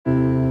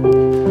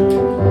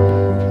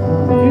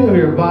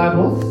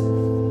Bibles,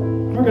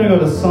 we're going to go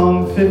to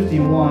Psalm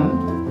 51.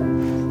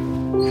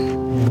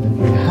 And if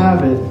you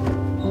have it,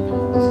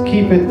 just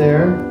keep it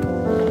there.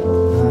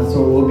 That's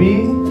where we'll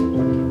be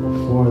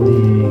for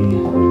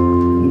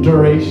the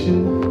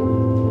duration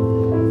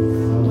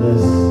of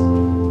this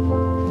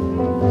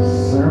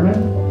sermon.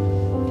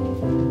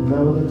 Is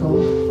that what they're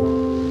called?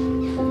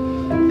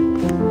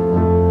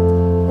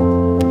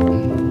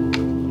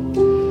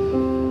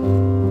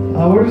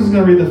 We're just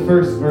going to read the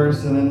first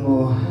verse, and then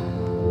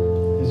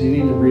because you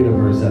need to read a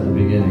verse at the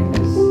beginning,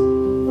 because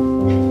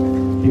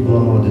people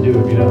don't know what to do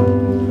if you don't.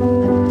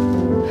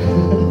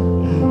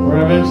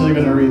 We're eventually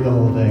going to read the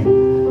whole thing.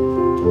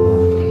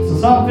 So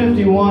Psalm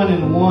 51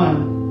 and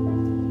 1.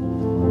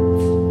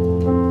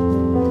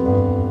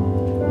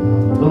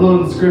 The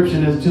little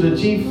inscription is, to the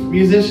chief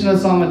musician of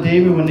Psalm of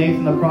David, when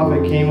Nathan the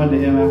prophet came unto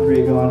him after he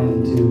had gone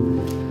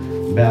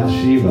into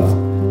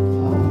Bathsheba.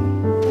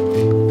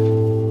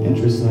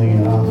 Interestingly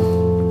enough,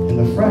 in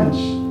the French,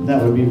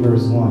 that would be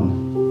verse 1.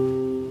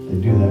 They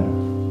do that.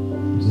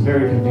 Which is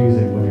very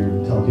confusing when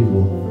you tell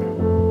people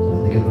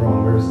that they get the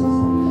wrong verses.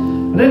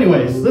 But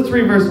anyways, let's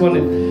read verse 1.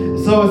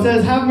 So it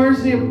says, have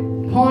mercy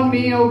upon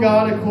me, O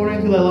God,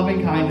 according to thy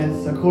loving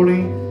kindness,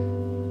 according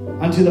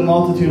unto the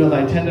multitude of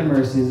thy tender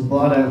mercies,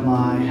 blot out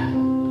my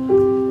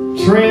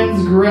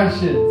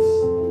transgressions.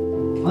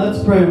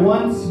 Let's pray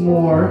once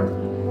more,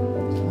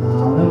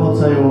 then we'll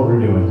tell you what we're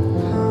doing.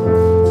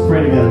 Let's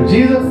pray together.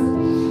 Jesus,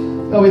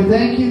 God, we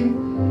thank you,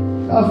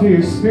 God, for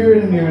your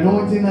spirit and your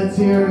anointing that's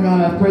here.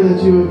 God, I pray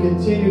that you would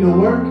continue to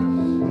work.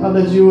 God,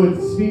 that you would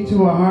speak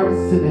to our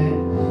hearts today.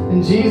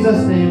 In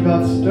Jesus' name,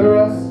 God, stir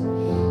us.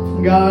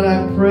 God,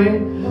 I pray,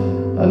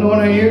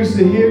 anoint our ears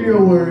to hear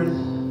your word,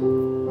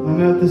 my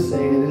mouth to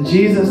say it. In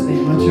Jesus'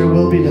 name, let your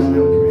will be done, I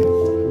pray.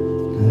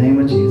 In the name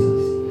of Jesus.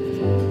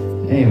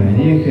 Amen.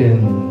 You can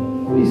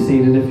be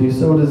seated if you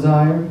so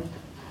desire.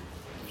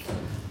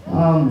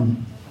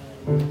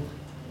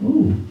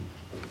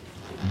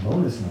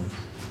 Bonus notes.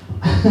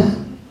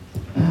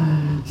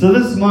 So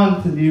this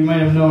month, you might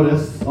have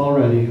noticed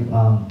already,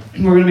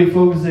 we're going to be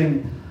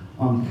focusing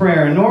on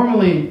prayer. And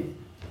normally,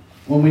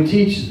 when we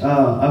teach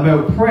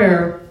about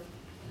prayer,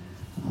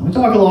 we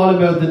talk a lot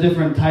about the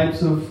different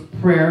types of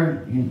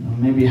prayer,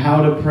 maybe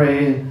how to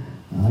pray,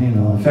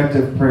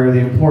 effective prayer, the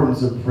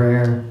importance of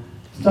prayer,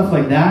 stuff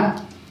like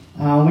that.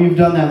 We've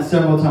done that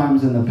several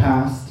times in the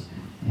past,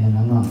 and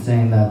I'm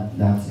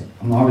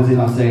obviously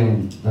not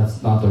saying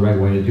that's not the right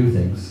way to do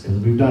things, because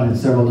we've done it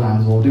several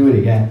times, we'll do it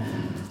again.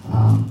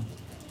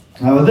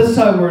 But this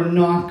time we're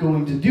not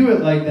going to do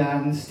it like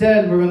that.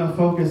 Instead, we're going to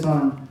focus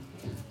on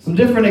some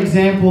different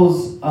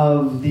examples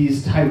of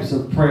these types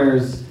of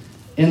prayers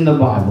in the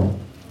Bible.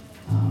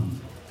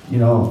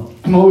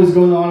 I'm always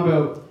going on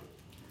about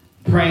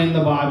praying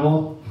the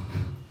Bible.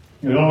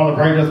 You don't want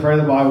to pray, just pray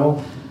the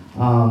Bible.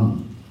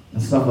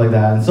 And stuff like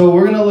that. And so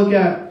we're going to look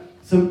at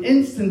some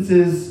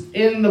instances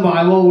in the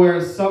Bible where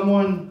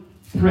someone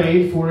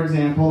prayed, for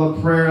example,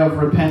 a prayer of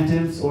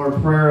repentance, or a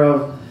prayer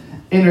of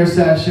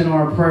intercession,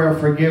 or a prayer of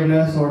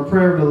forgiveness, or a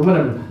prayer of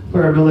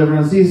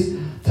deliverance, these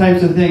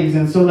types of things.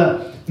 And so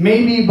that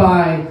maybe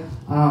by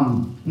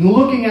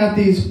looking at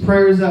these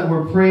prayers that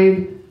were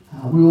prayed,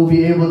 we will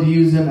be able to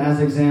use them as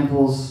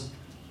examples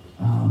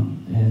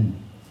and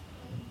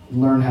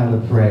learn how to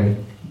pray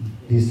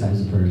these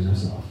types of prayers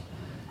ourselves.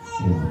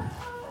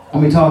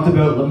 And we talked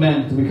about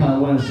lament. We kind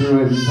of went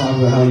through it and talked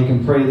about how you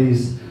can pray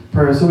these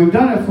prayers. So we've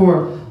done it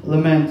for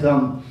lament.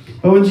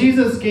 But when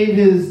Jesus gave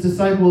his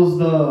disciples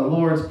the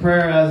Lord's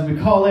Prayer, as we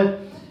call it,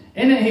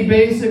 in it he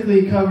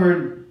basically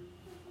covered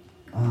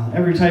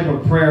every type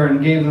of prayer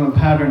and gave them a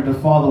pattern to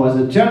follow as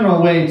a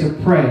general way to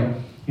pray.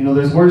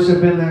 There's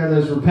worship in there,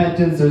 there's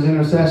repentance, there's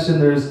intercession,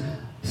 there's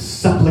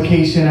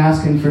supplication,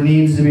 asking for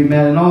needs to be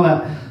met, and all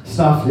that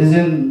stuff is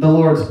in the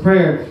Lord's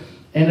Prayer.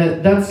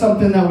 And that's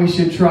something that we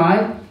should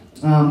try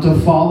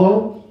to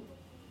follow,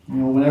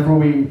 whenever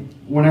we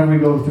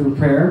go through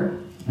prayer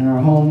in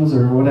our homes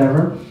or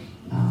whatever.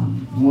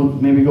 We'll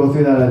maybe go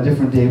through that a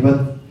different day.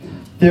 But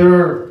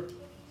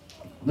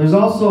there's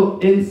also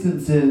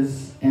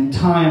instances and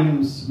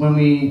times when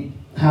we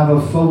have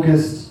a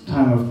focused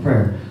time of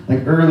prayer.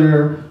 Like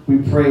earlier, we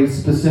prayed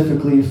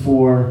specifically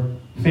for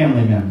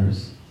family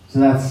members. So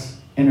that's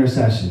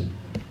intercession.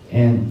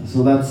 And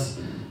so that's,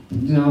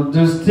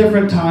 there's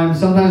different times.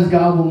 Sometimes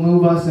God will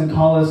move us and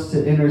call us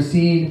to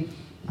intercede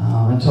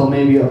until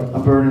maybe a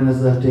burden is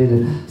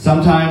lifted.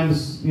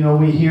 Sometimes,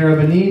 we hear of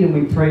a need and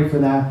we pray for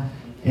that.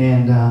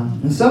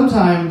 And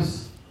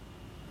sometimes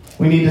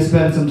we need to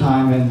spend some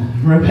time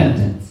in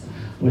repentance,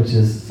 which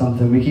is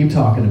something we keep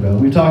talking about.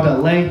 We've talked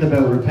at length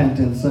about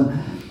repentance. And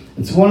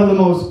it's one of the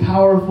most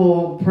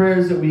powerful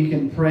prayers that we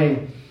can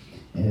pray.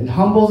 It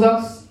humbles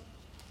us.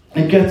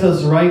 It gets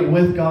us right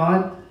with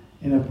God.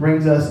 And it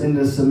brings us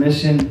into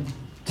submission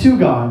to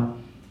God.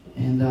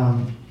 And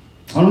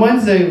on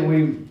Wednesday,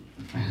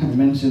 I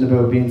mentioned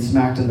about being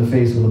smacked in the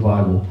face with the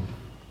Bible,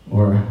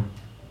 or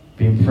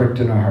being pricked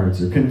in our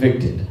hearts, or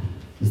convicted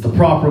is the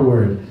proper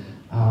word.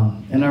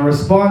 And our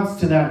response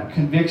to that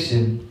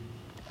conviction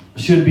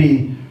should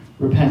be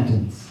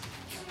repentance.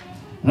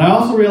 And I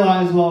also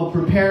realized while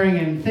preparing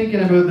and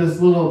thinking about this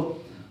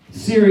little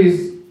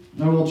series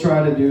that we'll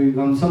try to do,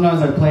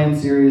 sometimes I plan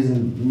series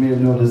and you may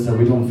have noticed that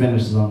we don't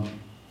finish them.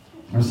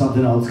 Or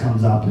something else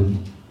comes up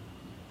and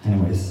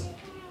anyways,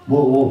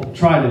 we'll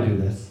try to do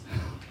this.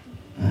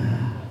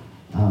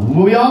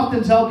 We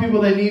often tell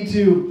people they need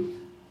to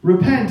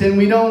repent, and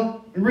we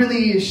don't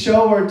really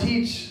show or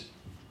teach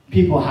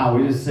people how.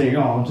 We just say,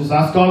 just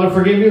ask God to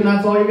forgive you, and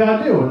that's all you got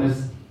to do,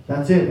 and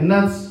that's it. And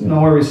that's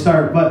where we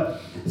start.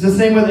 But it's the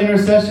same with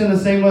intercession, the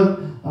same with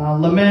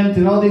lament,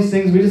 and all these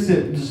things. We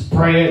just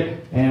pray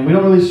it, and we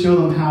don't really show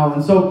them how.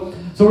 And so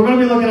we're going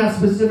to be looking at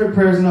specific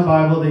prayers in the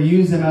Bible to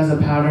use them as a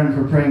pattern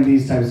for praying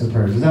these types of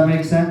prayers. Does that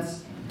make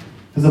sense?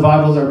 Because the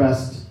Bible is our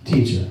best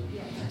teacher.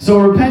 So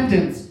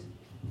repentance.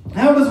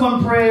 How does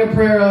one pray a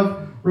prayer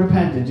of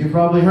repentance? You've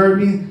probably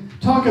heard me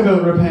talk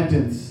about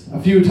repentance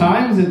a few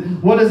times.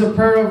 And what does a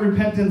prayer of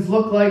repentance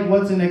look like?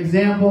 What's an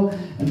example?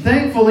 And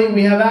thankfully,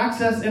 we have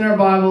access in our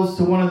Bibles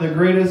to one of the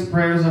greatest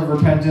prayers of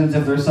repentance,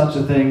 if there's such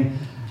a thing,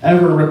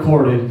 ever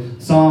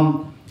recorded.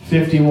 Psalm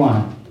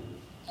 51.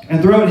 And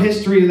throughout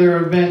history, there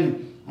have been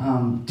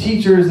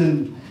teachers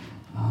and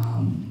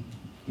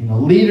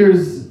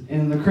leaders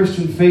in the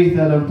Christian faith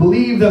that have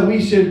believed that we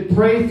should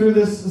pray through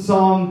this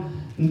song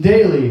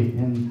daily,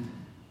 and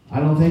I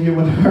don't think it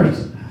would hurt.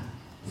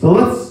 So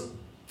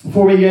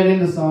before we get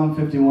into Psalm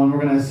 51,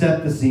 we're going to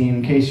set the scene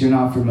in case you're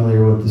not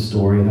familiar with the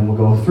story, and then we'll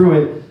go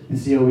through it and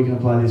see how we can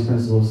apply these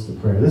principles to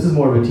prayer. This is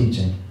more of a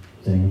teaching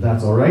thing, if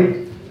that's all right.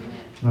 I'm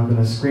not going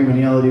to scream and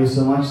yell at you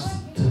so much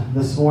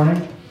this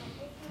morning.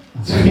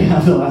 That's what we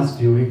have the last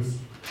few weeks.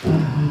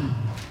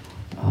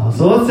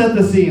 So let's set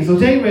the scene. So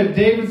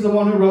David's the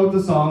one who wrote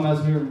the song,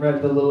 as we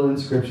read the little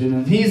inscription,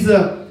 and he's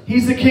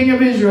the king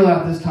of Israel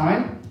at this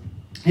time.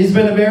 He's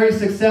been a very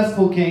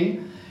successful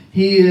king.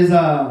 He is,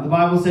 the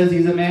Bible says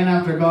he's a man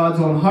after God's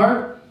own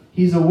heart.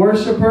 He's a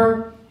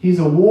worshiper. He's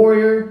a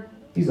warrior.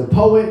 He's a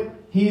poet.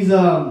 He's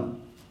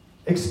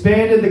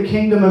expanded the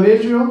kingdom of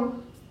Israel.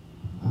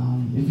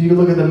 If you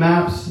look at the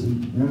maps,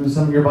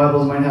 some of your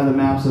Bibles might have the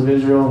maps of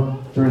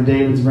Israel during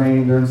David's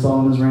reign, during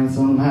Solomon's reign.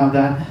 Some of them have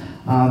that.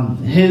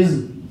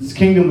 His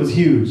kingdom was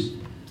huge.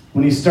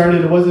 When he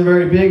started, it wasn't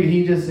very big.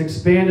 He just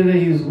expanded it.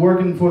 He was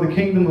working for the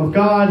kingdom of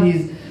God.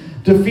 He's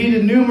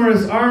defeated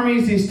numerous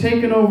armies. He's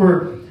taken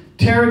over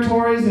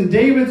territories. And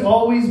David's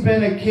always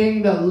been a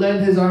king that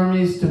led his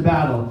armies to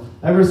battle.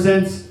 Ever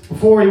since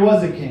before he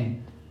was a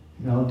king.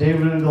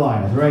 David and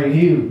Goliath, right?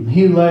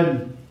 He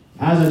led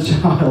as a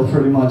child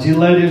pretty much. He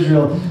led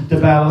Israel to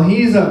battle.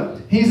 He's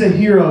a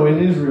hero in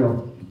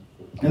Israel.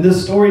 And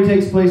this story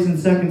takes place in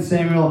 2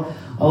 Samuel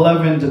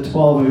 11 to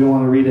 12 if you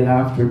want to read it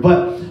after.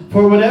 But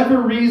for whatever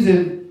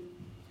reason,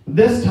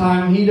 this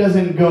time he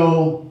doesn't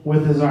go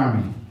with his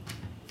army.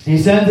 He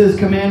sends his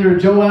commander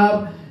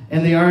Joab,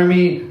 and the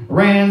army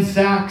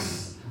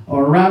ransacks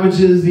or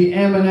ravages the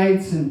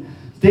Ammonites. And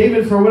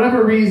David, for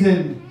whatever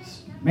reason,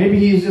 maybe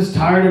he's just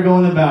tired of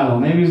going to battle.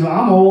 Maybe he's like,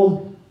 I'm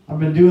old. I've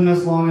been doing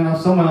this long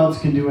enough. Someone else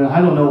can do it.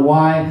 I don't know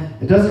why.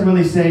 It doesn't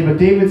really say, but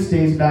David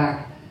stays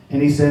back,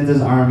 and he sends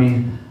his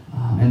army,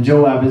 and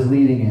Joab is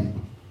leading it.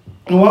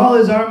 And while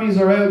his armies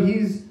are out,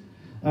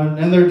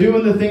 and they're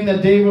doing the thing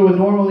that David would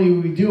normally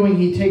be doing,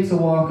 he takes a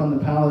walk on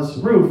the palace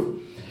roof.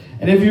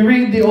 And if you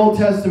read the Old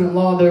Testament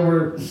law, there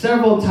were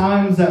several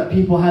times that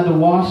people had to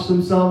wash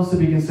themselves to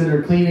be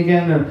considered clean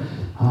again.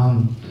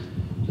 Or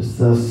just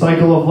the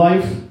cycle of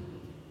life.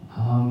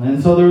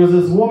 And so there was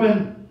this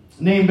woman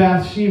named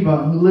Bathsheba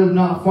who lived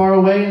not far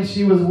away, and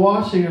she was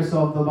washing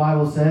herself, the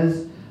Bible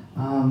says,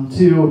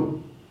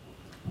 to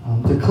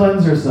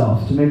cleanse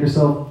herself, to make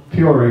herself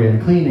pure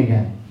and clean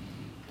again,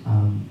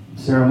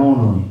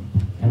 ceremonially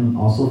and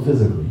also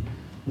physically.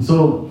 And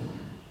so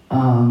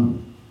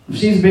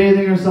she's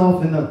bathing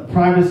herself in the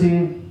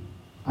privacy.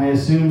 I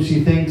assume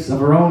she thinks of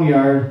her own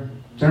yard.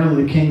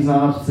 Generally, the king's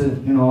not up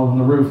on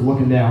the roof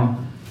looking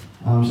down.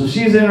 So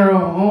she's in her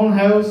own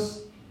house.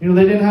 They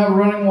didn't have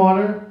running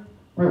water.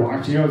 Right, well,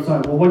 actually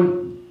outside. Well,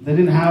 they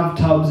didn't have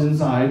tubs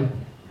inside.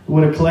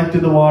 Would have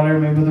collected the water,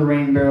 maybe with a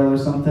rain barrel or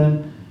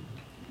something.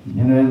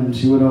 And then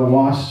she would have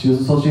washed.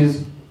 So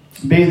she's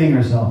bathing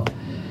herself.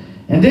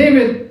 And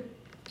David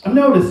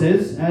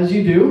notices, as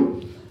you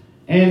do,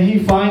 and he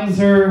finds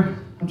her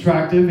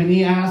attractive, and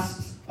he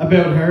asks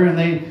about her, and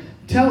they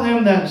tell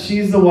him that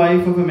she's the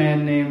wife of a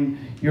man named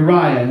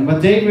Uriah.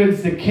 But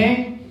David's the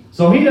king,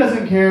 so he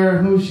doesn't care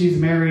who she's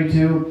married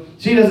to.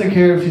 She doesn't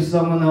care if she's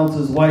someone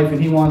else's wife,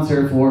 and he wants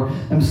her for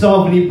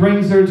himself. And he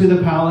brings her to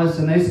the palace,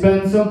 and they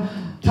spend some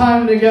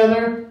time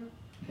together,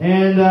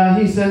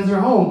 and he sends her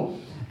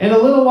home. And a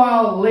little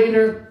while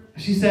later,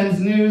 she sends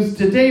news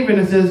to David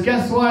and says,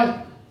 guess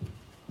what?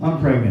 I'm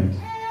pregnant.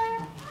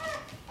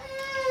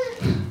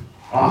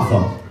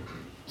 Awesome.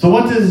 So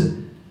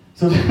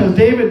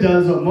David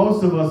does what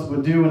most of us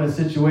would do in a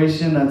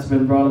situation that's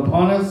been brought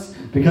upon us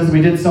because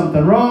we did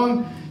something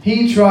wrong.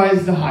 He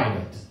tries to hide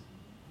it.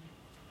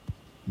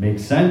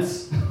 Makes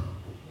sense?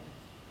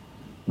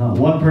 Not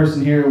one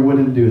person here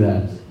wouldn't do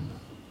that.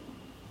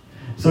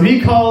 So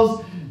he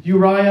calls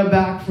Uriah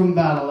back from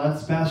battle.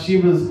 That's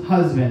Bathsheba's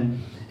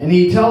husband. And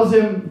he tells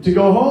him to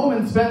go home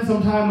and spend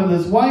some time with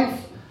his wife.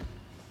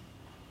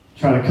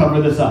 Try to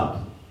cover this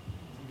up.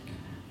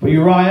 But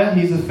Uriah,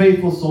 he's a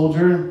faithful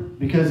soldier.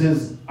 Because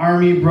his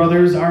army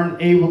brothers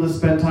aren't able to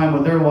spend time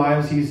with their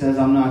wives, he says,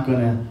 I'm not going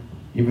to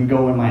even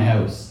go in my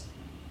house.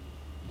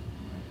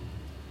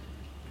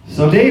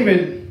 So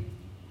David,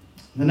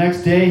 the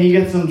next day, he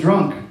gets them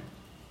drunk.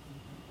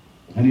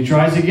 And he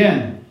tries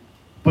again.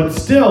 But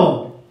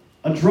still,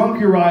 a drunk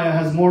Uriah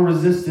has more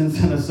resistance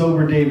than a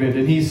sober David,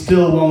 and he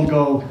still won't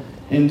go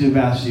into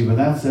Bathsheba.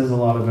 That says a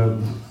lot about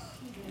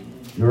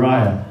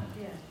Uriah.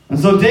 And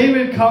so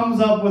David comes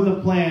up with a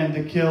plan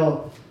to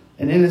kill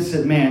an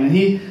innocent man. And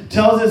he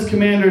tells his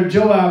commander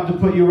Joab to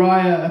put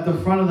Uriah at the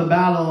front of the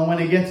battle, and when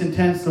it gets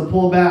intense, to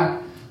pull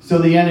back so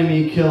the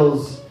enemy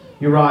kills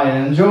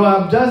Uriah. And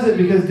Joab does it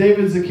because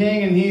David's the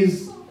king, and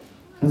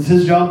it's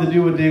his job to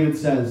do what David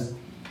says.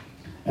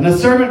 And a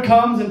servant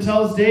comes and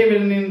tells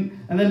David, and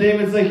then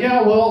David's like,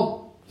 yeah,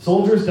 well,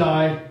 soldiers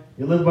die.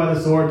 You live by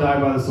the sword, die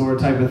by the sword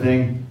type of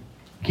thing.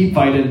 Keep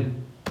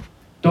fighting.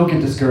 Don't get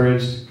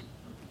discouraged.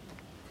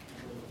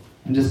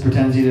 And just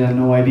pretends he had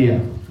no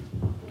idea.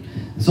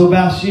 So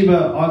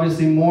Bathsheba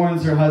obviously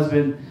mourns her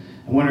husband.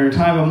 And when her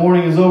time of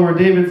mourning is over,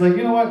 David's like,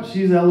 you know what?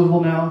 She's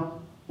eligible now.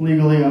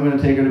 Legally, I'm going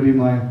to take her to be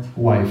my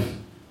wife.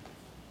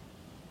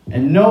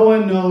 And no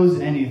one knows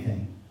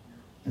anything.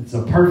 It's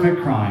a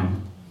perfect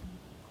crime.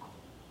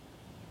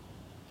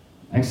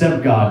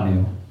 Except God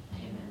knew.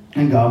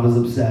 And God was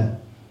upset.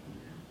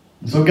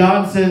 So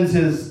God sends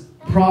his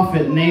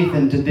prophet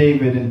Nathan to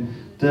David.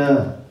 And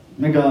to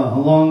make a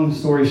long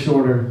story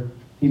shorter,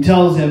 he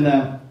tells him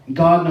that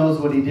God knows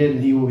what he did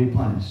and he will be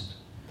punished.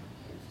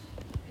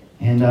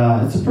 And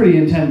it's a pretty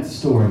intense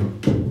story.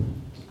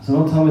 So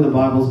don't tell me the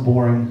Bible's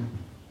boring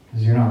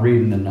because you're not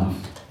reading enough.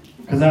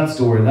 Because that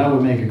story, that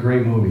would make a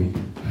great movie.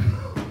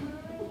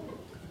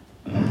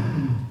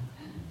 And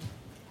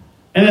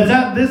it's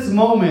at this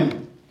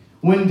moment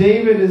when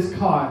David is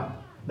caught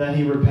that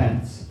he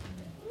repents.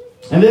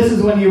 And this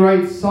is when he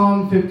writes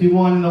Psalm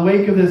 51 in the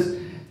wake of this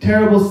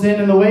terrible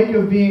sin, in the wake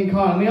of being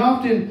caught. And we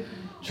often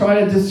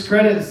try to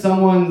discredit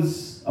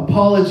someone's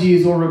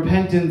apologies or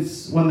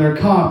repentance when they're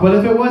caught. But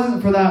if it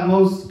wasn't for that,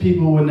 most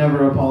people would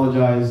never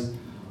apologize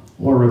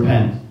or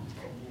repent.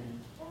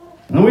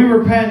 And we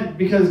repent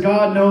because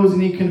God knows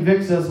and he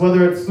convicts us,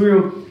 whether it's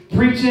through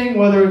preaching,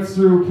 whether it's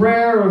through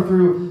prayer or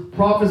through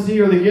prophecy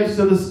or the gifts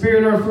of the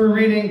Spirit or through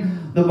reading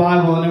the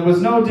Bible. And it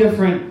was no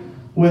different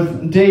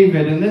with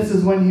David. And this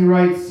is when he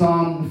writes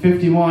Psalm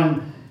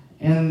 51.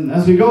 And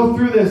as we go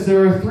through this,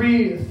 there are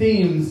 3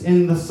 themes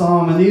in the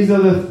psalm. And these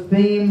are the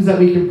themes that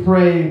we can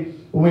pray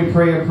when we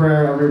pray a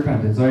prayer of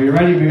repentance. Are you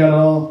ready? We got it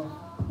all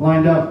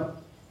lined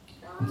up?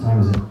 What time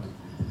is it?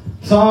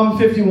 Psalm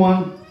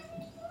 51,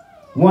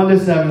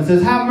 1-7. It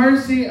says, have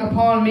mercy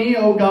upon me,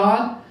 O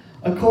God,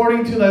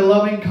 according to thy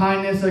loving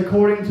kindness,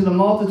 according to the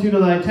multitude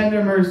of thy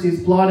tender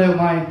mercies, blot out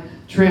my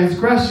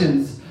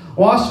transgressions.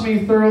 Wash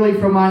me thoroughly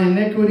from mine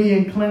iniquity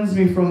and cleanse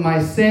me from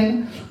my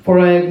sin. For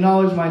I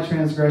acknowledge my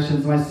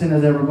transgressions, my sin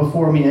is ever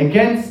before me.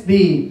 Against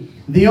thee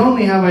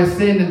only have I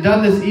sinned, and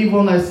done this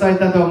evil in thy sight,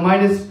 that thou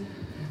mightest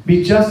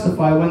be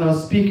justified when thou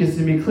speakest,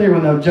 and be clear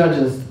when thou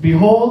judgest.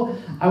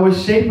 Behold, I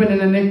was shapen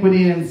in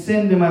iniquity, and in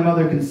sin did my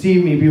mother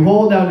conceive me.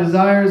 Behold, thou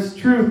desirest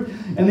truth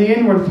in the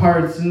inward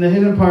parts, and the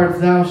hidden parts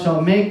thou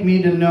shalt make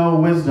me to know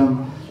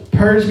wisdom.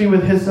 Purge me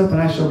with hyssop, and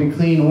I shall be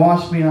clean.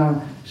 Wash me, and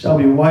I shall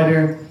be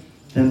whiter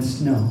than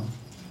snow.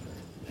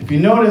 If you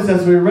notice,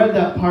 as we read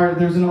that part,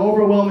 there's an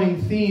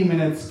overwhelming theme,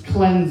 and it's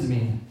cleanse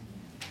me.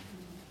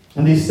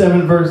 And these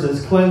 7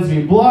 verses, cleanse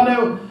me. Blot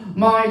out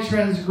my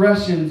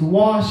transgressions.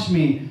 Wash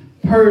me.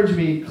 Purge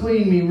me.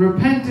 Clean me.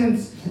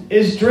 Repentance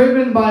is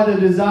driven by the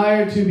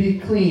desire to be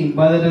clean,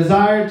 by the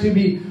desire to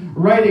be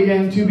right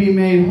again, to be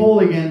made whole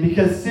again,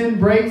 because sin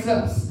breaks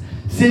us.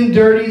 Sin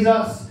dirties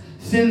us.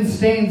 Sin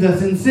stains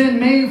us. And sin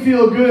may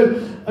feel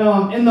good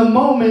in the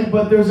moment,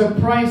 but there's a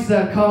price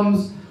that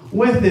comes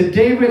with it.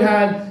 David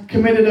had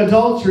committed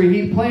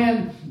adultery. He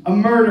planned a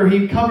murder.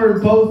 He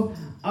covered both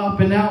up,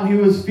 and now he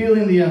was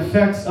feeling the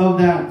effects of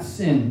that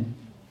sin.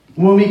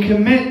 When we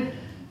commit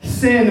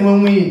sin,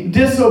 when we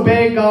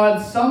disobey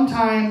God,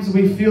 sometimes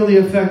we feel the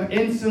effect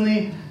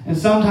instantly, and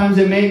sometimes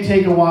it may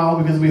take a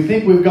while because we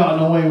think we've gotten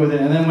away with it.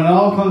 And then when it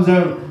all comes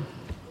out,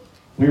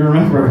 we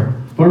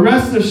remember. But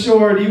rest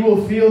assured, you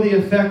will feel the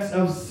effects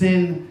of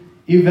sin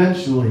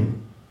eventually.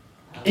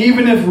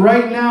 Even if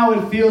right now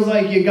it feels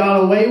like you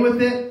got away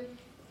with it,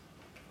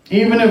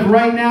 even if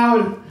right now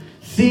it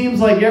seems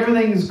like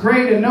everything is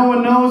great and no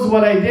one knows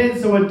what I did,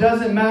 so it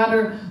doesn't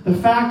matter. The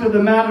fact of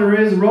the matter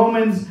is,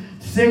 Romans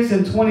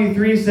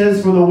 6:23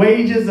 says, for the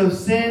wages of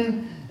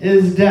sin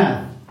is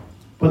death,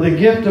 but the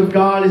gift of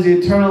God is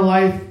eternal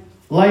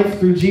life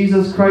through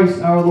Jesus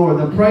Christ our Lord.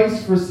 The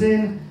price for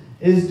sin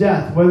is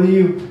death. Whether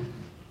you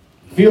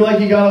feel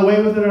like you got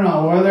away with it or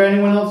not, whether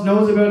anyone else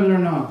knows about it or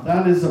not,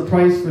 that is the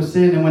price for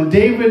sin. And when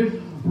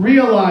David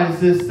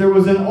realized this, there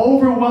was an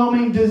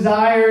overwhelming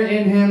desire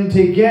in him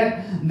to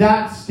get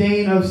that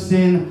stain of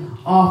sin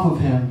off of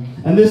him.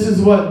 And this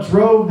is what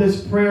drove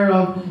this prayer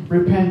of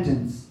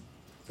repentance.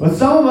 But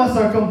some of us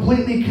are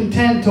completely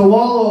content to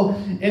wallow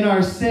in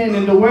our sin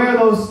and to wear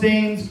those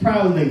stains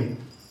proudly.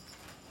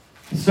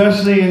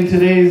 Especially in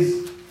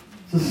today's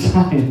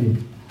society.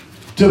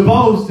 To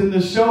boast and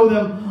to show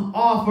them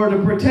off or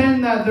to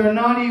pretend that they're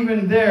not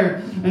even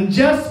there. And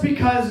just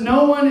because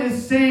no one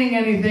is saying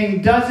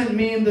anything doesn't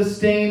mean the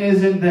stain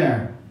isn't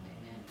there.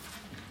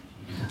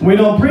 We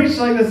don't preach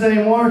like this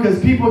anymore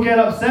because people get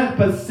upset,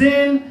 but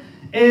sin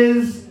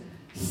is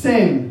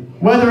sin.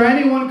 Whether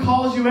anyone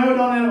calls you out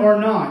on it or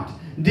not.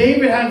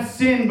 David had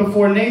sin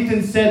before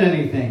Nathan said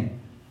anything.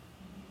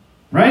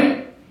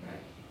 Right?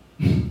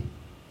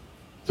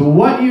 So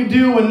what you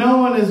do when no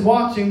one is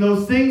watching,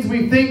 those things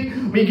we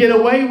think we get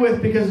away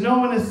with because no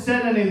one has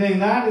said anything,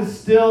 that is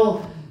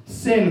still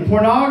sin.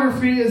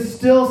 Pornography is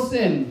still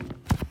sin.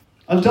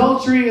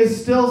 Adultery is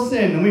still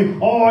sin.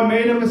 And I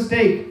made a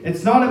mistake.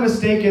 It's not a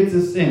mistake, it's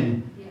a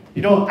sin.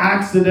 You don't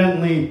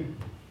accidentally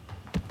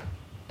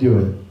do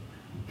it.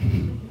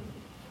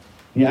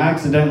 You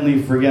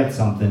accidentally forget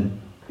something.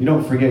 You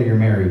don't forget you're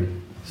married.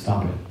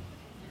 Stop it.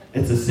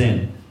 It's a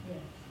sin.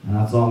 And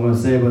that's all I'm going to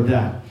say about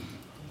that.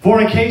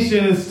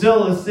 Fornication is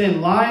still a sin.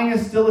 Lying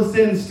is still a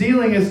sin.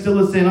 Stealing is still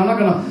a sin. I'm not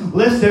going to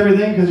list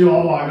everything because I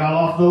got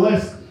off the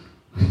list.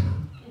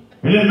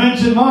 We didn't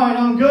mention mine.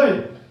 I'm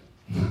good.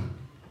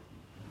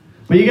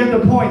 But you get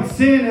the point.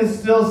 Sin is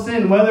still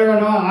sin. Whether or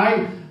not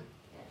I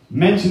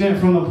mention it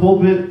from the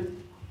pulpit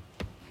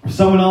or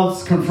someone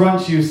else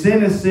confronts you,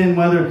 sin is sin.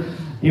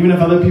 Even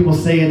if other people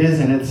say it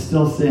isn't, it's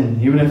still sin.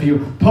 Even if you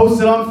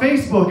post it on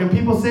Facebook and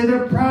people say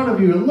they're proud of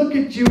you and look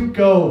at you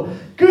go.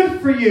 Good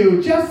for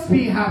you. Just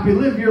be happy.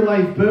 Live your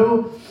life,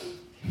 boo.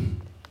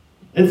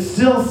 It's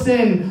still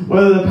sin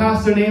whether the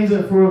pastor names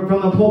it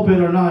from the pulpit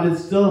or not.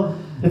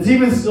 It's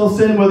even still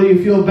sin whether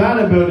you feel bad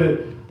about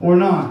it or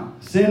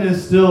not. Sin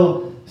is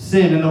still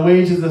sin, and the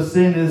wages of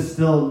sin is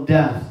still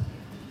death.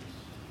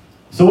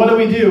 So what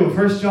do?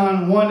 1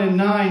 John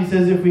 1:9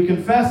 says, if we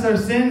confess our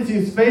sins,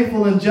 He's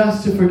faithful and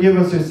just to forgive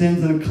us our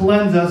sins and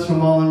cleanse us from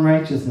all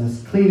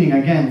unrighteousness. Cleaning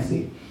again,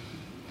 see.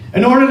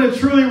 In order to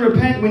truly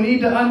repent, we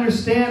need to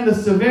understand the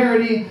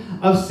severity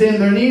of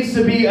sin. There needs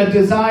to be a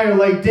desire,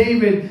 like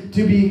David,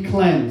 to be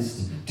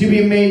cleansed, to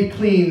be made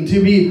clean,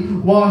 to be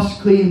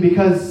washed clean,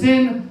 because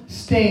sin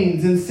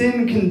stains and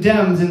sin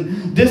condemns,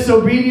 and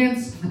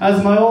disobedience,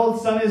 as my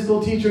old Sunday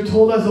school teacher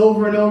told us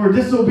over and over,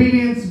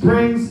 disobedience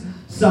brings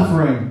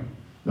suffering.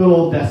 Good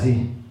old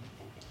Bessie.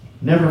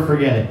 Never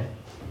forget it.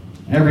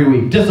 Every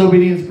week.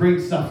 Disobedience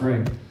brings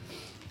suffering.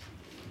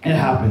 It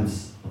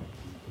happens.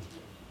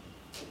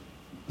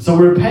 So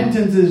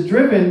repentance is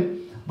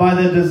driven by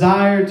the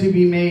desire to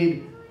be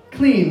made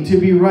clean, to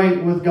be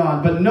right with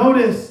God. But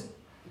notice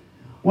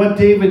what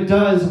David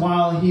does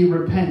while he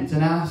repents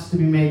and asks to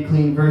be made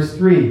clean. Verse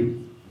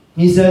 3.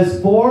 He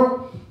says,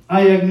 for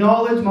I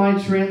acknowledge my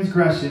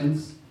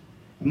transgressions,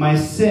 and my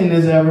sin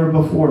is ever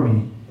before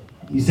me.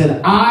 He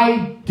said,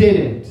 I did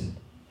it.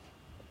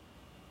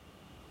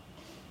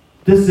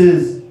 This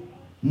is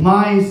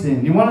my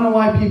sin. You want to know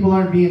why people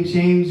aren't being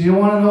changed? You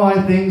want to know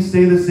why things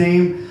stay the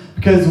same?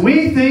 Because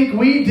we think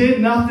we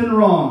did nothing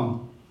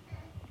wrong.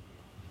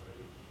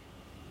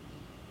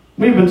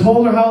 We've been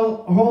told our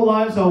whole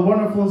lives how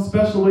wonderful and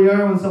special we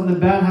are. When something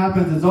bad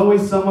happens, it's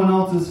always someone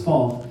else's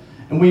fault.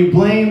 And we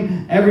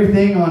blame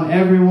everything on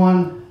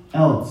everyone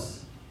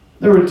else.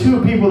 There were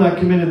two people that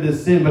committed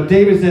this sin, but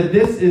David said,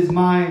 this is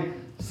my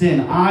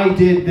sin. I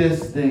did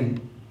this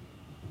thing.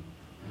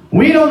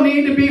 We don't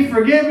need to be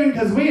forgiven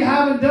because we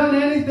haven't done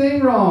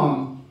anything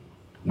wrong.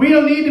 We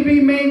don't need to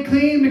be made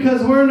clean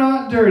because we're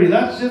not dirty.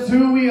 That's just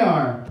who we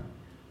are.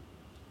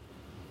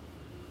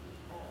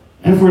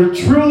 And if we're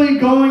truly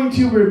going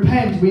to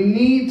repent, we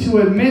need to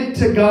admit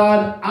to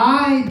God,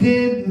 I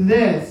did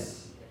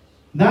this.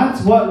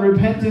 That's what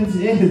repentance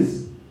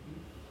is.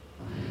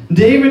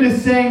 David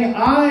is saying,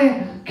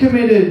 I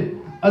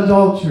committed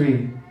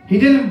adultery. He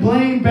didn't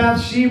blame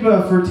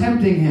Bathsheba for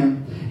tempting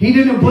him. He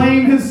didn't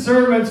blame his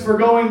servants for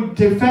going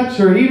to fetch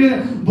her. He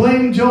didn't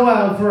blame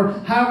Joab for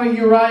having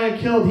Uriah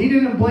killed. He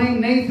didn't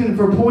blame Nathan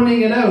for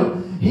pointing it out.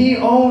 He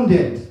owned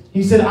it.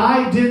 He said,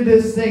 I did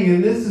this thing,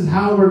 and this is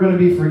how we're going to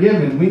be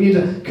forgiven. We need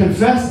to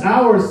confess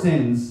our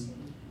sins,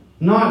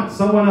 not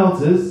someone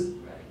else's.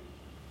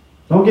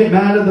 Don't get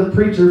mad at the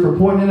preacher for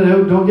pointing it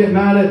out. Don't get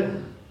mad at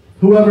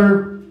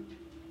whoever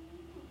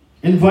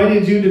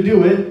invited you to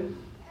do it.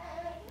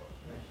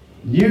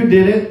 You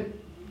did it.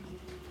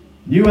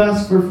 You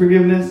ask for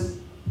forgiveness.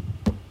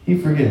 He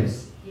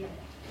forgives.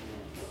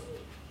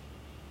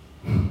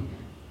 And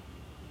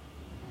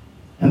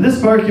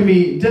this part can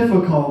be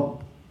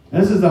difficult.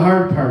 This is the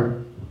hard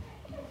part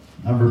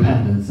of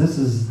repentance. This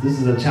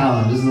is a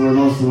challenge. This is where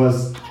most of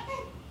us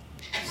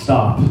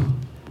stop.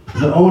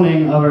 The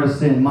owning of our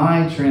sin.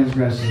 My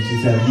transgression,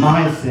 she said.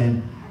 My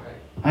sin.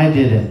 I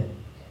did it.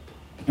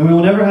 And we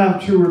will never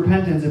have true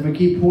repentance if we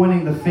keep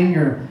pointing the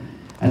finger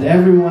at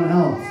everyone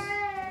else.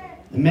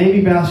 And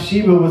maybe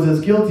Bathsheba was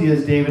as guilty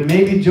as David.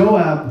 Maybe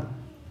Joab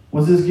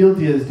was as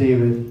guilty as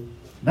David.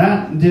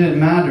 That didn't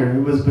matter.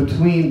 That was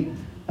between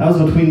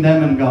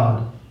them and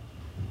God.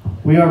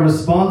 We are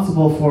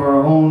responsible for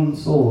our own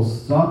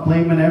souls. Stop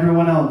blaming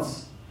everyone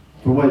else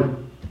for what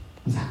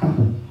has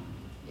happened.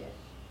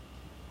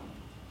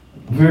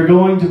 If we're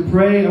going to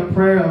pray a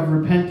prayer of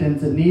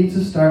repentance, it needs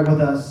to start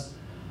with us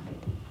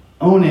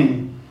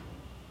owning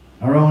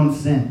our own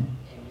sin.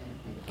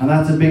 And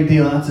that's a big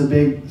deal. That's a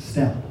big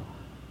step.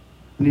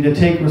 We need to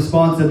take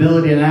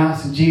responsibility and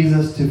ask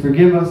Jesus to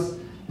forgive us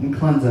and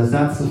cleanse us.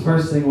 That's the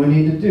first thing we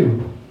need to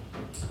do.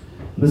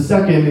 The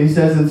second, he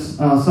says in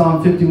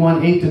Psalm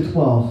 51,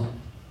 8-12.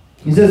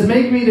 He says,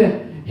 make me to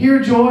hear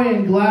joy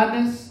and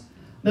gladness,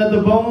 that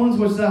the bones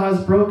which thou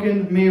hast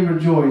broken may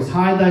rejoice.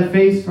 Hide thy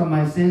face from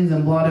my sins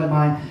and blot out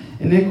my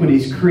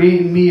iniquities.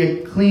 Create in me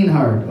a clean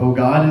heart, O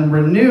God, and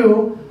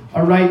renew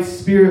a right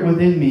spirit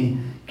within me.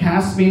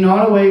 Cast me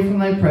not away from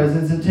thy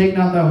presence, and take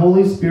not thy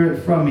Holy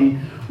Spirit from me.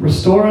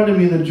 Restore unto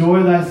me the joy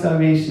of thy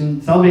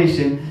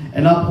salvation,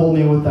 and uphold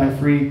me with thy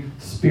free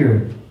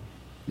spirit.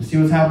 You see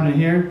what's happening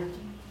here?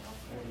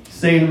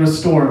 Saying,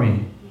 restore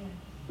me.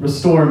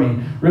 Restore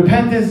me.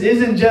 Repentance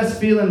isn't just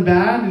feeling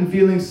bad and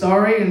feeling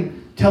sorry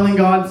and telling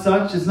God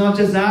such. It's not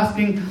just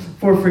asking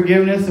for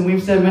forgiveness. And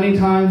we've said many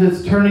times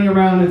it's turning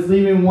around, it's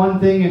leaving one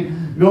thing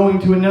and going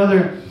to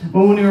another. But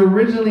when we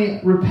originally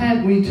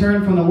repent, we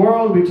turn from the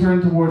world, we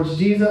turn towards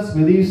Jesus,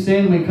 we leave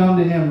sin, we come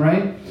to Him,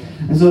 right?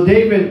 And so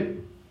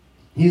David,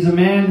 he's a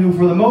man who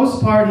for the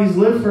most part, he's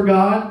lived for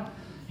God.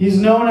 He's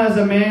known as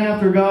a man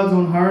after God's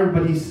own heart,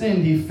 but he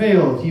sinned, he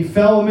failed, he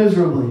fell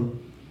miserably.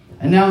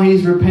 And now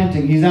he's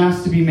repenting. He's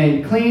asked to be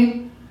made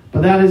clean,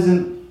 but that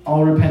isn't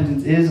all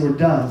repentance is or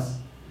does.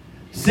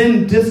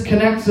 Sin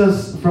disconnects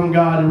us from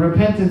God, and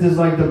repentance is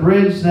like the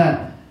bridge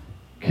that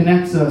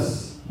connects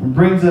us and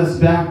brings us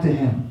back to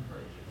Him.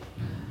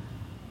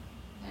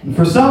 And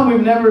for some,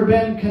 we've never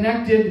been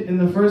connected in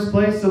the first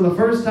place, so the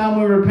first time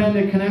we repent,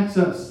 it connects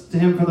us to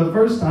Him for the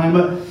first time.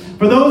 But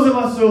for those of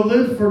us who have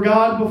lived for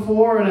God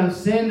before and have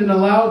sinned and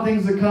allowed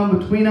things to come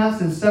between us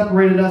and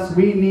separated us,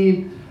 we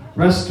need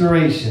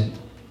restoration.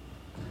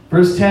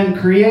 Verse 10,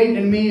 create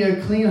in me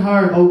a clean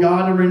heart, O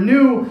God, and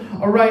renew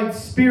a right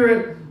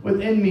spirit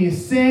within me.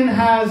 Sin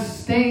has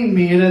stained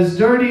me. It has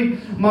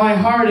dirtied my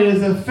heart. It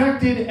has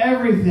affected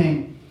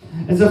everything.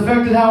 It's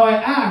affected how I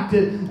act.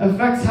 It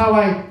affects how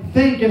I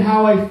think and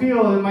how I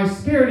feel. And my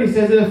spirit, he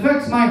says, it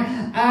affects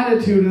my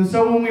attitude. And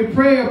so when we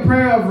pray a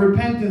prayer of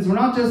repentance, we're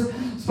not just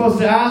supposed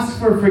to ask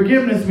for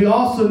forgiveness. We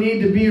also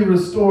need to be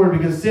restored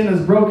because sin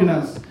has broken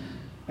us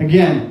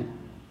again.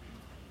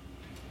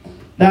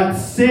 That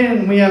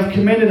sin we have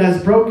committed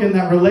has broken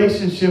that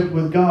relationship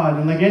with God.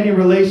 And like any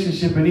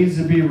relationship, it needs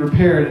to be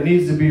repaired. It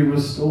needs to be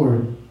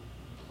restored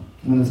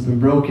when it's been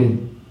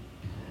broken.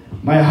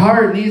 My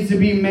heart needs to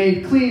be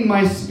made clean.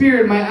 My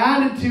spirit, my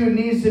attitude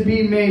needs to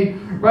be made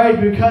right.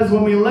 Because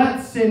when we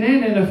let sin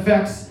in, it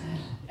affects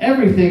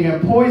everything.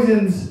 It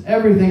poisons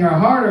everything. Our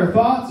heart, our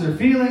thoughts, our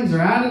feelings,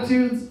 our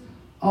attitudes,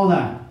 all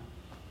that.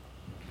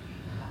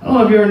 I don't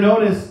know if you ever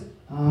noticed,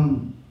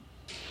 when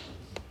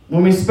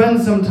we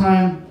spend some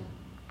time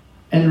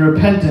in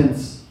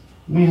repentance,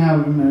 we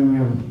have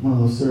one of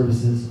those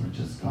services where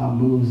just God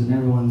moves and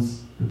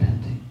everyone's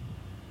repenting.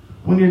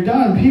 When you're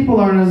done, people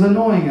aren't as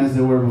annoying as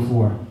they were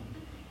before.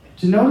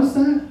 Did you notice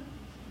that?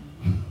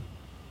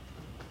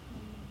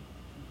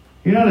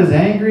 You're not as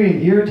angry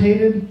and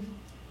irritated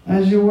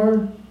as you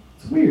were.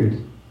 It's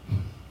weird.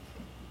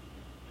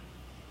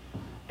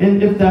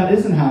 And if that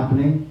isn't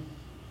happening,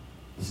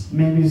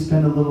 maybe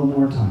spend a little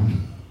more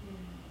time.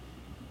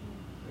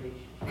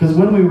 Because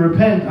when we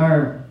repent,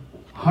 our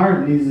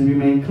heart needs to be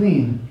made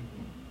clean.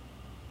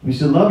 We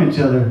should love each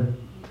other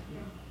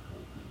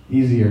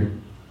easier.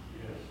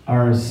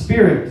 Our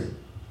spirit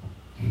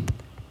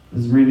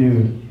is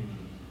renewed.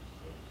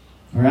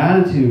 Our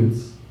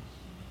attitudes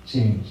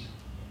change.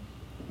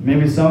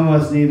 Maybe some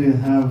of us need to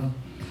have a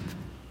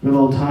good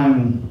old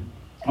time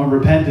of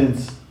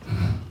repentance.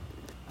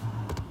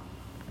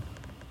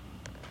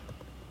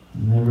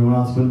 And everyone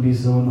else wouldn't be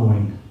so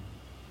annoying.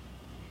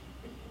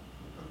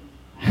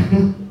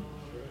 Does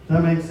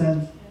that make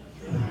sense?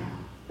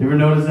 You ever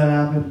notice that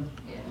happen?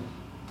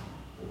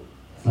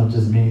 It's not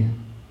just me.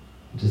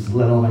 I just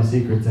let all my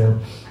secrets out.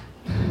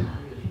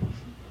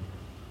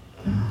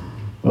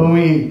 When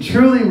we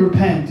truly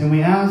repent and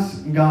we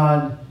ask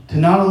God to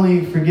not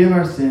only forgive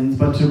our sins,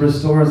 but to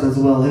restore us as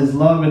well, His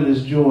love and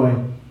His joy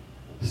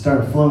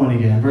start flowing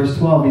again. Verse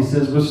 12, He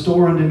says,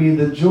 restore unto me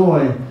the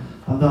joy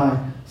of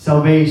thy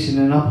salvation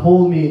and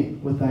uphold me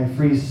with thy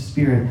free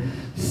spirit.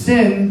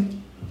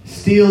 Sin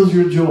steals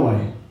your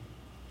joy.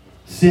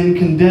 Sin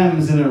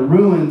condemns and it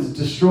ruins,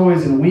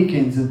 destroys and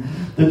weakens. And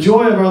the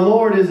joy of our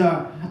Lord is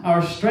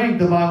our strength,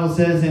 the Bible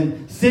says.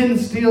 And sin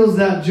steals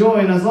that joy.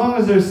 And as long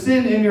as there's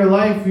sin in your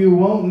life, you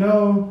won't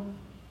know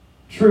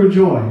true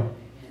joy.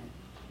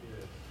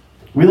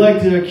 We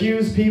like to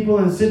accuse people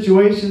in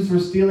situations for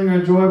stealing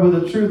our joy, but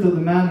the truth of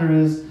the matter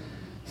is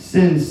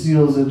sin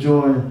steals the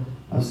joy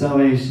of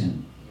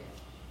salvation.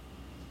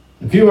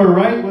 If you are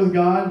right with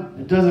God,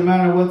 it doesn't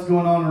matter what's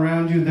going on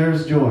around you,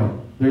 there's joy.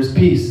 There's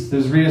peace.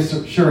 There's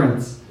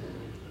reassurance.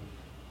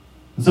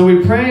 And so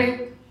we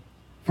pray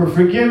for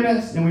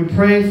forgiveness and we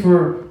pray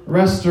for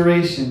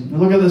restoration. We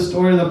look at the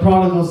story of the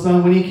prodigal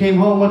son. When he came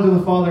home, what did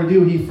the father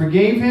do? He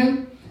forgave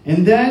him,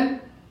 and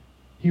then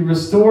he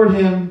restored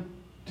him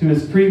to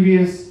his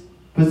previous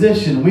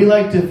position. We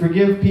like to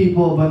forgive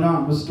people but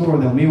not restore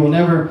them. We will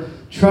never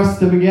trust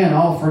them again.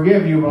 I'll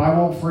forgive you, but I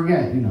won't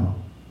forget,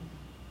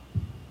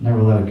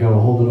 Never let it go.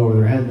 Hold it over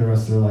their head the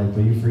rest of their life,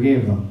 but you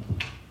forgave them.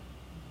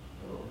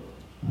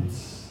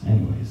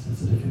 Anyways,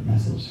 that's a different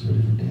message for a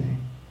different day.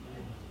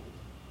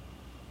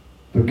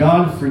 But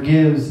God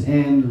forgives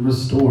and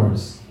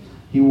restores.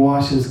 He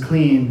washes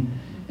clean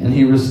and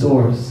He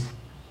restores.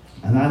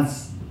 And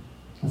that's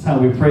how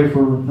we pray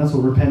for, that's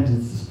what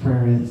repentance, this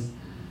prayer is.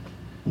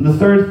 And the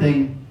third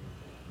thing,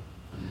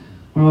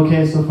 we're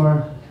okay so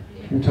far?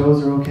 Your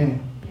toes are okay?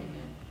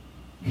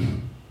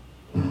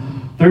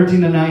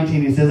 13 to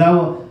 19, he says, I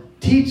will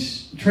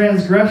teach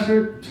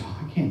transgressors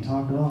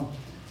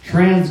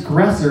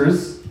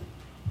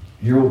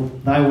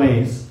thy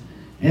ways,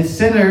 and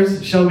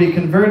sinners shall be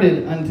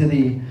converted unto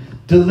thee.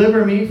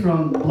 Deliver me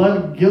from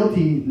blood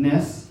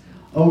guiltiness,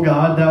 O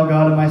God, thou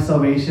God of my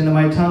salvation, and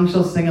my tongue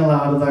shall sing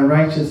aloud of thy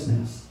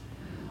righteousness.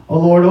 O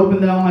Lord,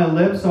 open thou my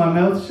lips, so my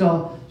mouth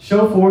shall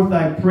show forth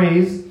thy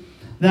praise.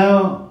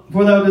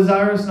 For thou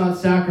desirest not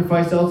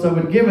sacrifice, else I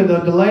would give it.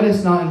 Thou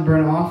delightest not in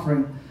burnt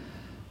offering.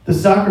 The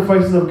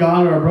sacrifices of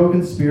God are a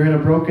broken spirit, a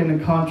broken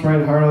and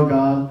contrite heart, O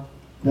God,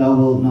 thou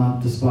wilt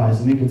not despise.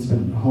 And we can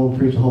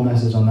preach a whole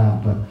message on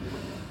that. But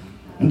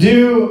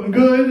do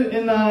good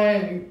in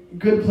thy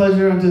good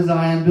pleasure unto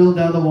Zion, build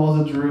thou the walls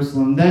of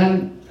Jerusalem.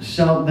 Then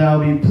shalt thou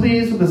be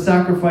pleased with the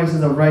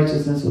sacrifices of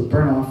righteousness, with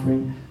burnt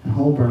offering and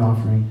whole burnt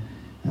offering,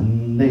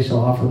 and they shall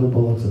offer the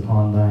bullocks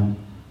upon thine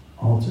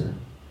altar.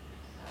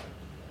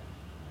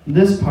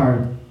 This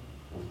part,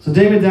 so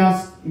David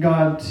asked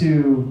God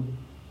to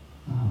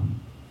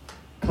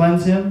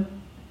cleanse him,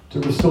 to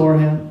restore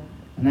him,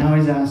 and now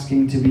he's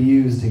asking to be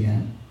used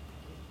again.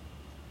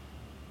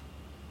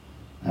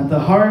 At the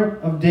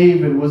heart of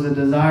David was a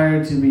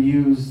desire to be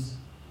used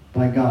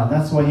by God.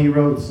 That's why he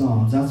wrote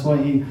Psalms. That's why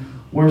he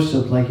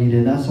worshipped like he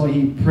did. That's why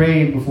he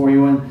prayed before he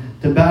went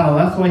to battle.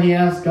 That's why he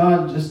asked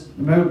God just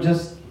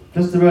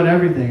about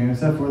everything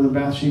except for the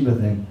Bathsheba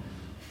thing.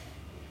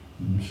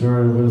 I'm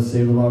sure it would have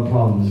saved a lot of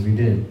problems if he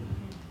did.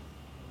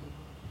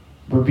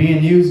 But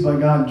being used by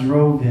God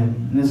drove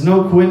him. And it's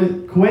no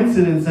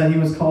coincidence that he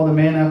was called a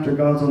man after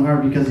God's own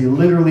heart, because he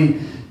literally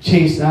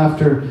chased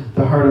after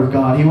the heart of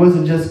God. He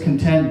wasn't just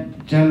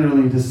content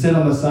generally to sit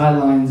on the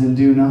sidelines and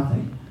do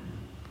nothing.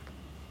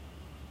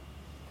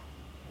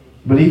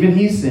 But even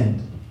he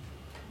sinned.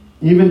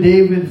 Even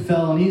David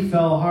fell, and he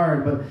fell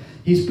hard. But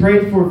he's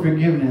prayed for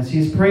forgiveness.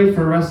 He's prayed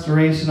for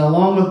restoration.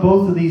 Along with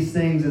both of these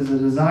things is a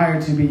desire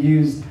to be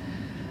used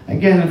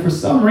again. And for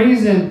some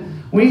reason,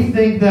 we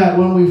think that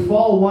when we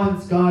fall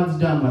once, God's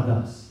done with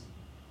us.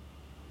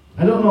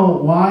 I don't know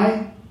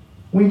why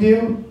we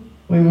do.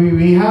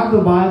 We have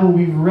the Bible.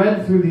 We've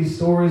read through these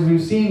stories.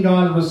 We've seen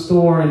God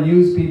restore and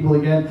use people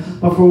again.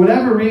 But for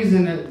whatever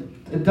reason,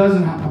 it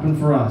doesn't happen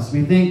for us.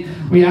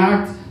 We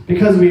act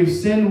because we've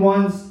sinned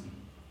once.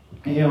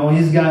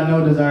 He's got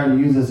no desire to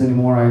use us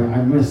anymore.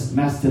 I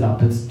messed it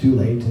up. It's too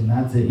late, and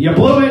that's it. You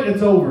blew it.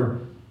 It's over.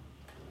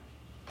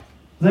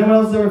 Has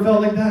anyone else ever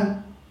felt like that?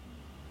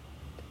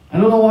 I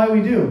don't know why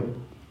we do.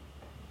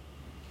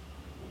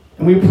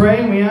 And we pray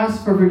and we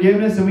ask for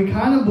forgiveness, and we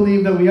kind of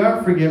believe that we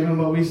are forgiven,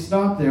 but we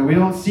stop there. We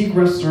don't seek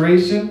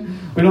restoration.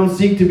 We don't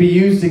seek to be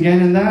used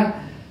again, and that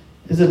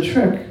is a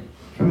trick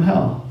from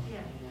hell.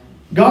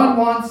 God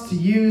wants to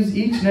use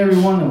each and every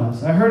one of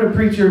us. I heard a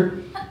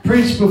preacher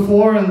preach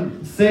before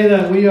and say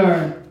that we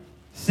are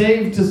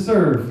saved to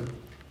serve.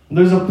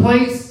 There's a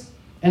place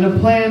and a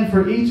plan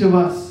for each of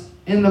us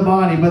in the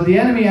body, but the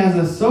enemy has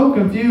us so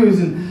confused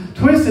and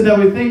twisted that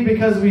we think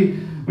because we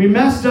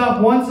messed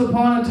up once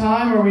upon a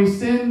time, or we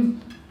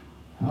sinned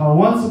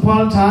once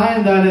upon a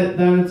time, that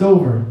it's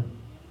over.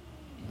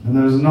 And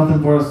there's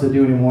nothing for us to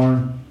do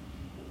anymore.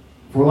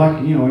 If we're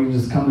lucky, we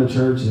just come to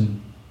church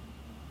and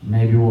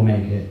maybe we'll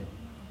make it.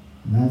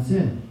 And that's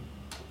it.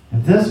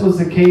 If this was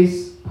the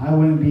case, I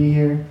wouldn't be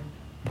here.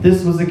 If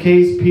this was the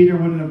case, Peter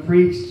wouldn't have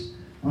preached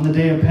on the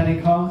day of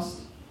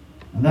Pentecost.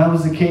 If that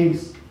was the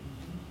case,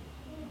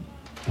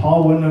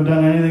 Paul wouldn't have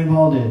done anything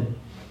Paul did.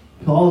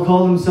 Paul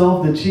called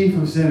himself the chief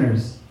of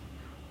sinners.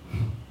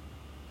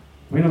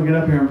 We don't get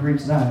up here and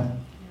preach that.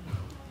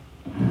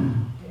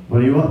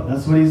 But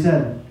that's what he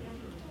said.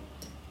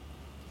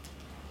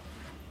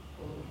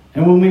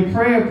 And when we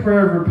pray a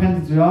prayer of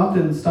repentance, we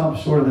often stop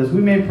short of this.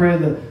 We may pray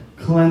the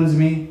cleanse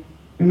me.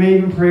 We may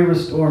even pray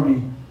restore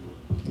me.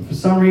 But for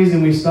some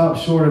reason, we stop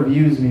short of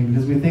use me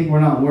because we think we're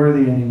not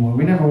worthy anymore.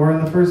 We never were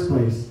in the first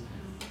place.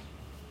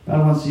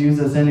 God wants to use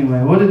us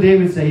anyway. What did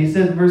David say? He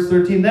said in verse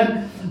 13,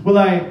 Then will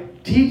I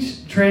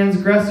teach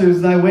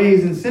transgressors thy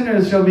ways, and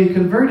sinners shall be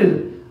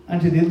converted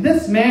unto thee.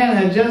 This man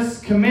had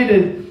just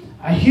committed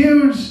a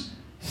huge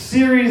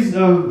series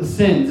of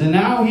sins, and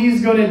now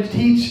he's going to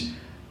teach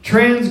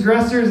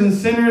transgressors and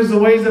sinners the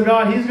ways of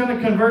God. He's going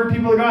to convert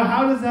people to God.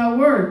 How does that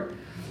work?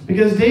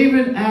 Because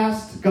David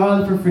asked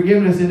God for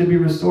forgiveness and to be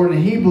restored,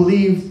 and he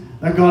believed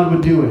that God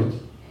would do it.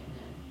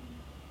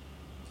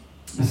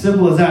 As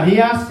simple as that. He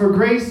asked for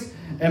grace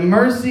and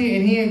mercy,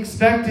 and he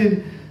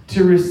expected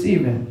to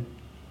receive it.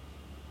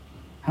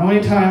 How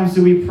many times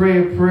do we pray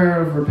a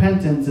prayer of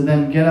repentance and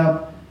then get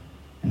up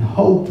and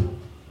hope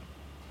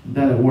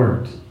that it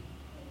worked?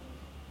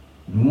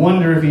 And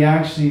wonder if he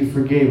actually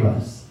forgave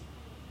us.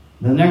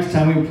 The next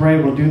time we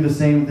pray, we'll do the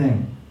same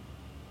thing.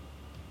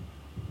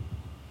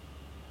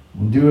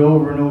 We'll do it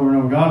over and over and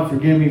over. God,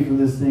 forgive me for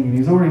this thing. And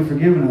he's already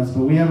forgiven us,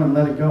 but we haven't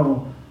let it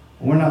go.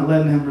 We're not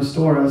letting him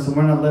restore us, and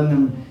we're not letting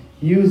him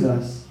use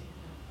us.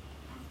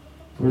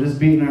 We're just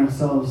beating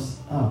ourselves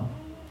up.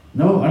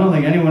 No, I don't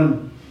think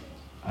anyone,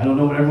 I don't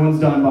know what everyone's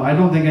done, but I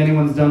don't think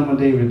anyone's done what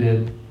David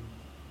did.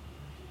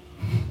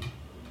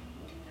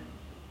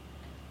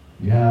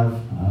 You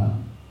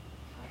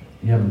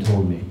haven't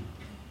told me,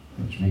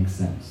 which makes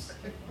sense.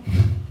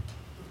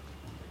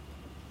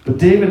 But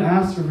David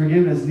asked for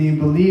forgiveness, and he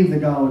believed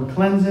that God would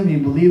cleanse him. He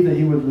believed that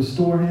he would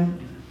restore him.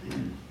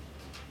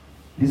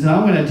 He said,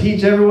 I'm going to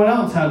teach everyone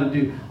else how to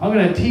do. I'm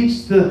going to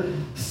teach the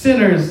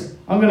sinners.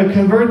 I'm going to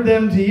convert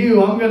them to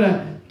you. I'm going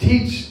to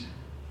teach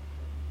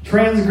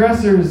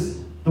transgressors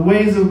the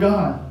ways of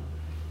God.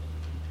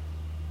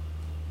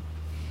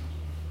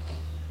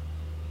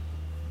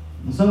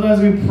 And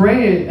sometimes we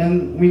pray it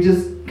and we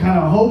just kind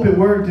of hope it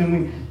worked, and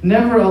we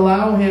never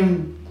allow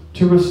him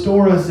to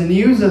restore us and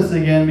use us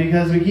again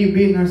because we keep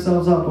beating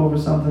ourselves up over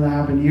something that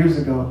happened years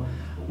ago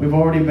we've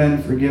already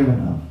been forgiven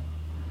of.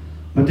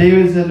 But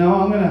David said, no,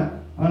 I'm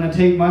going to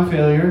take my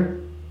failure.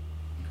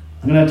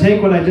 I'm going to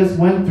take what I just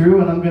went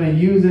through, and I'm going to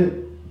use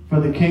it for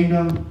the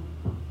kingdom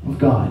of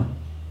God.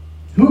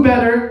 Who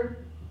better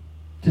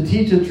to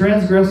teach a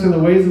transgressor the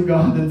ways of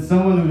God than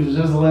someone who's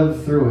just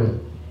lived through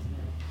it?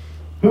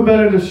 Who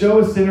better to show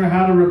a sinner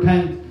how to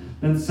repent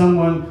than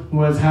someone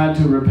who has had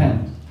to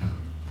repent?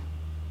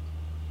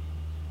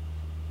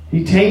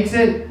 He takes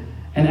it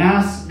and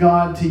asks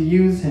God to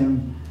use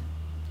him.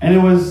 And it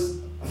was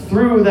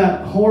through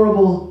that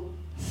horrible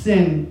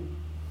sin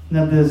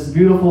that this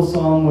beautiful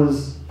psalm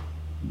was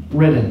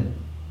written.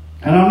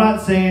 And I'm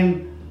not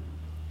saying,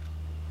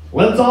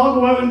 let's all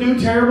go out and do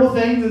terrible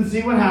things and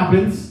see what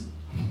happens.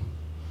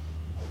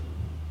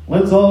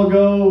 Let's all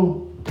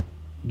go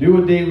do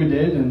what David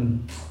did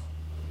and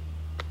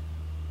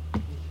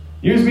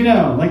use me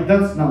now. Like,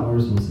 that's not what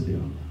we're supposed to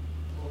do.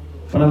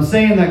 But I'm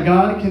saying that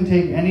God can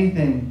take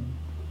anything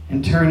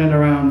and turn it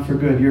around for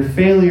good. Your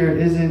failure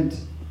isn't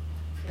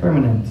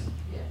permanent.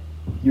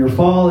 Your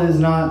fall is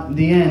not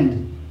the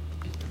end.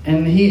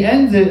 And he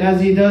ends it,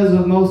 as he does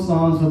with most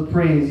psalms, with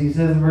praise. He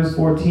says in verse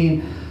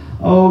 14,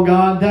 O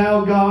God,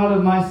 thou God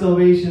of my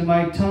salvation,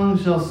 my tongue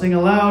shall sing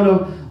aloud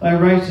of thy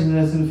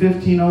righteousness. And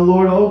 15, O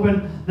Lord,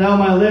 open thou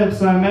my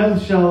lips, my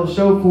mouth shall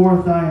show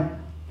forth thy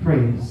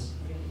praise.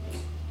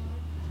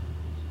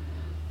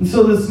 And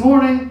so this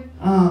morning,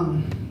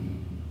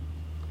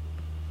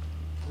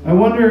 I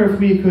wonder if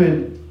we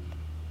could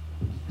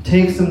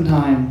take some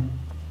time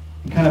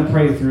and kind of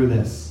pray through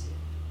this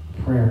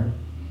prayer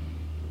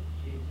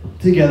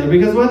together.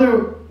 Because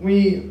whether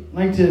we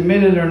like to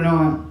admit it or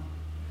not,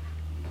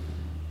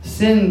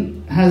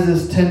 sin has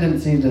this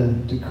tendency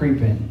to creep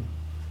in.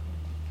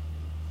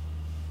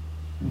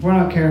 If we're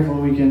not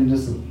careful, we can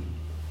just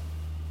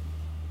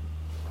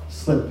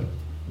slip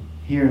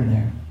here and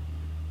there.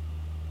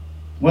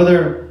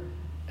 Whether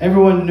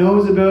everyone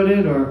knows about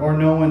it or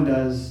no one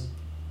does,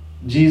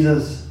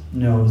 Jesus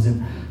knows.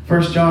 In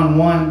 1 John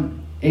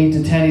 1,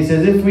 8-10, he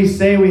says, if we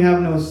say we have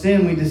no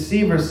sin, we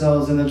deceive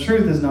ourselves, and the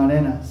truth is not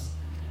in us.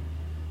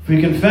 If we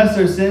confess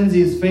our sins,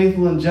 he is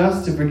faithful and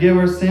just to forgive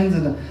our sins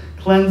and to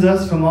cleanse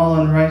us from all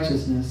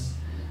unrighteousness.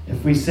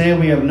 If we say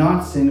we have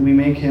not sinned, we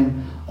make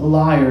him a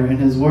liar, and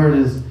his word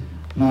is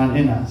not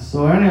in us.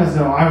 So any of us say,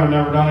 oh, I've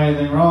never done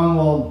anything wrong.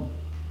 Well,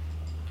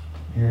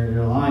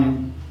 you're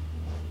lying.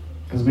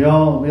 Because we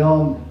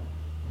all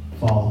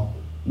fall.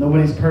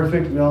 Nobody's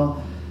perfect. We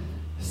all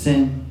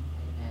sin.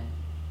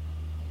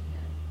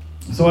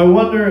 So I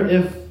wonder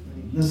if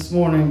this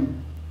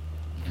morning,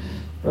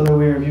 Brother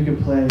Weir, if you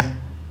could play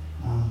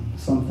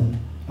something.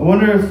 I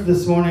wonder if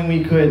this morning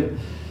we could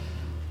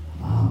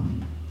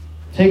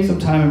take some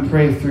time and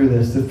pray through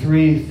this. The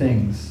three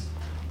things.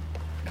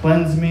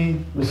 Cleanse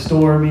me,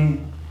 restore me,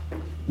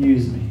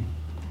 use me.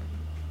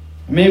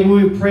 Maybe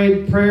we've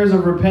prayed prayers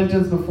of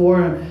repentance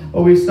before,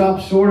 but we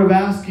stopped short of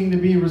asking to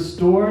be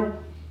restored.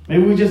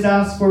 Maybe we just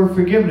asked for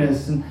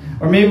forgiveness.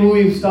 Or maybe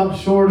we've stopped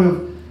short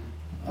of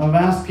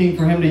asking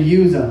for him to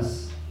use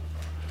us.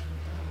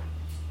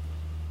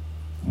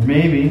 Or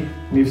maybe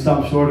we've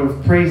stopped short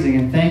of praising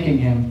and thanking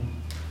him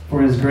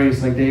for his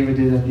grace like David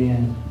did at the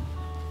end.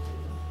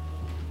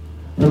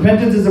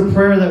 Repentance is a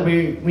prayer that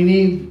we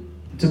need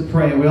to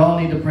pray. We all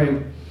need to pray.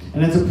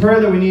 And it's a prayer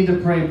that we need to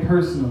pray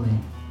personally.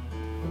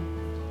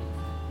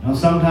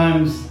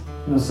 Sometimes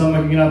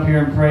someone can get up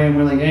here and pray and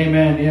we're like,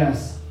 amen,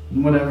 yes,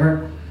 and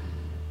whatever.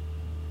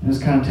 And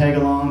just kind of tag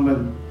along,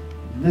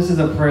 but this is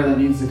a prayer that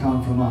needs to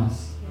come from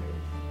us.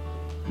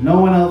 No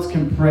one else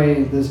can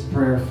pray this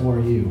prayer for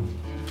you.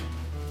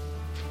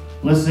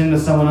 listening to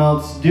someone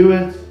else do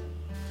it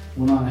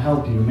will not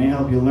help you. It may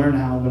help you learn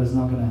how, but it's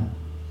not gonna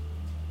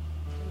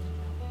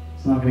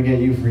get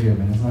you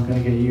forgiven. It's not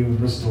gonna get you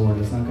restored.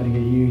 It's not gonna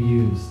get you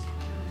used.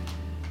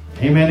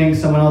 Amening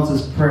someone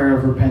else's prayer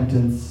of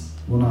repentance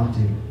will not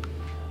do.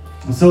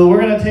 And so we're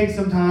gonna take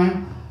some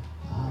time.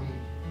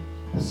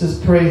 Let's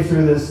just pray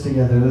through this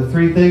together. The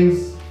three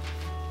things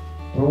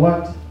are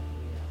what?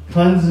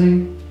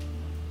 Cleansing,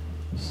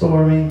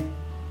 restore me,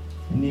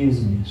 and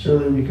use me.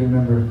 Surely we can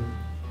remember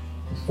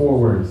those 4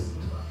 words.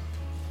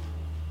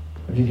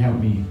 If you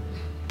count me.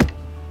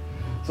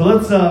 So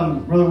let's,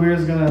 Brother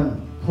Weir's going to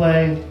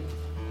play.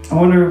 I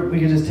wonder if we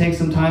could just take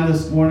some time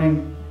this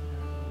morning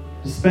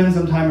to spend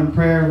some time in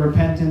prayer,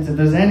 repentance. If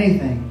there's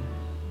anything,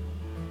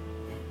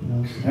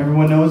 if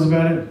everyone knows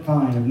about it,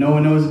 fine. If no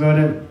one knows about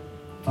it,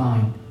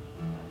 fine.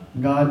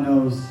 God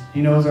knows.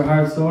 He knows our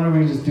hearts. So I wonder if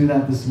we can just do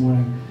that this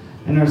morning.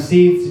 In our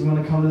seats, you want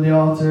to come to the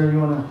altar, you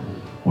want to,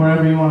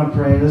 wherever you want to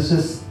pray. Let's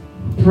just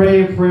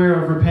pray a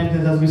prayer of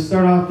repentance as we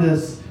start off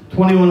this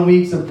 21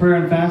 weeks of prayer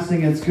and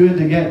fasting. It's good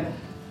to get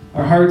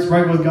our hearts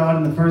right with God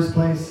in the first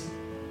place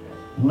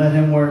and let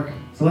Him work.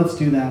 So let's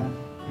do that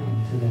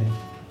today.